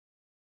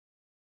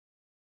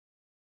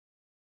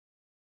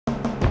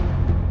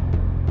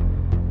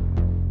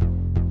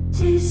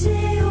Excuse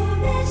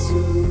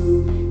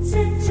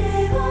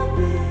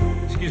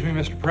me,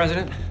 Mr.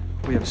 President.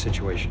 We have a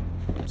situation.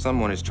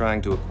 Someone is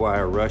trying to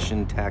acquire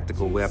Russian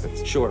tactical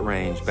weapons,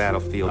 short-range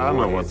battlefield I don't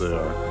know what warheads. they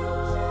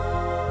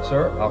are.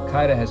 Sir,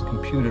 Al-Qaeda has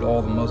computed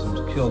all the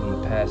Muslims killed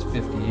in the past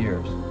 50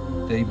 years.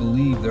 They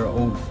believe they're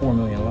owed 4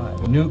 million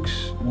lives.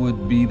 Nukes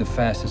would be the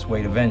fastest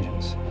way to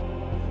vengeance.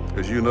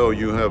 As you know,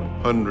 you have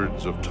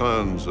hundreds of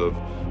tons of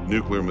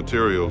nuclear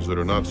materials that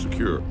are not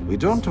secure. We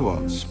don't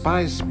want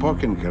spies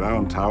poking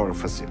around our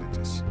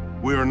facilities.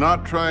 We are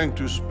not trying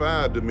to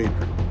spy, Dmitri.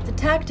 The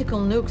tactical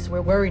nukes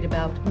we're worried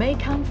about may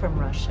come from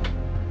Russia.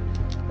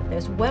 But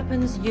there's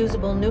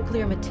weapons-usable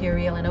nuclear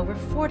material in over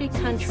 40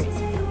 countries.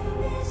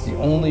 The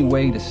only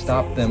way to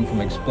stop them from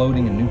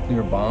exploding a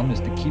nuclear bomb is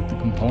to keep the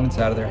components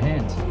out of their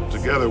hands.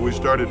 Together, we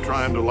started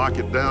trying to lock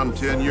it down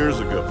 10 years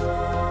ago.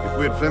 If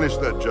we had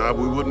finished that job,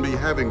 we wouldn't be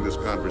having this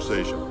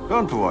conversation.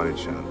 Don't worry,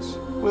 Charles.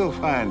 We'll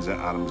find the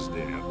arms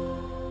there.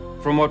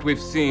 From what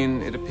we've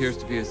seen, it appears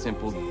to be a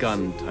simple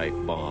gun-type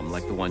bomb,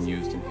 like the one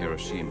used in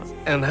Hiroshima.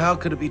 And how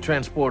could it be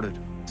transported?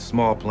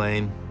 Small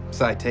plane,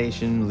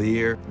 citation,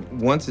 Lear.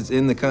 Once it's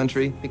in the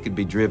country, it could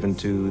be driven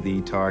to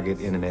the target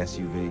in an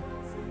SUV.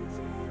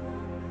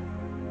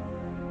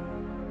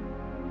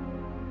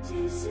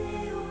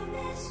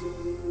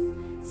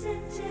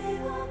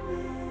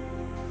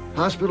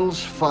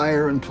 Hospitals,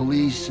 fire, and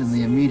police in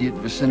the immediate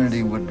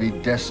vicinity would be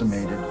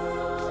decimated.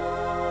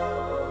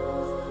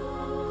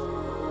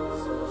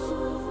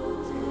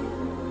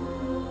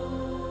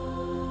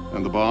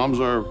 And the bombs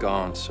are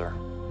Gone, sir.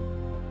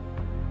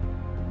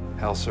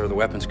 Hell, sir, the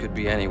weapons could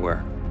be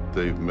anywhere.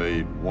 They've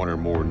made one or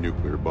more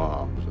nuclear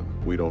bombs,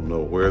 and we don't know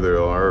where they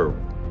are or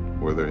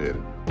where they're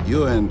headed.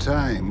 You and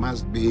I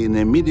must be in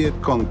immediate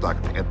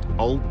contact at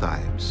all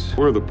times.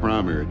 We're the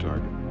primary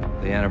target.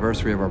 The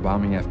anniversary of our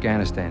bombing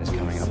Afghanistan is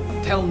coming up.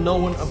 Tell no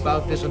one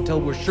about this until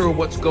we're sure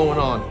what's going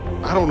on.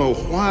 I don't know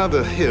why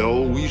the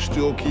hell we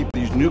still keep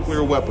these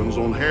nuclear weapons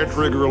on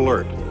hair-trigger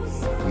alert.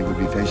 We would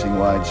be facing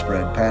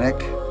widespread panic,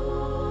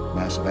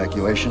 mass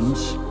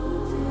evacuations,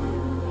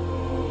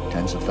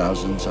 tens of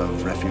thousands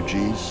of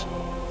refugees.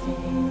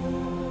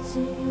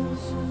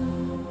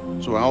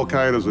 So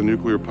Al-Qaeda's a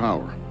nuclear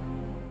power.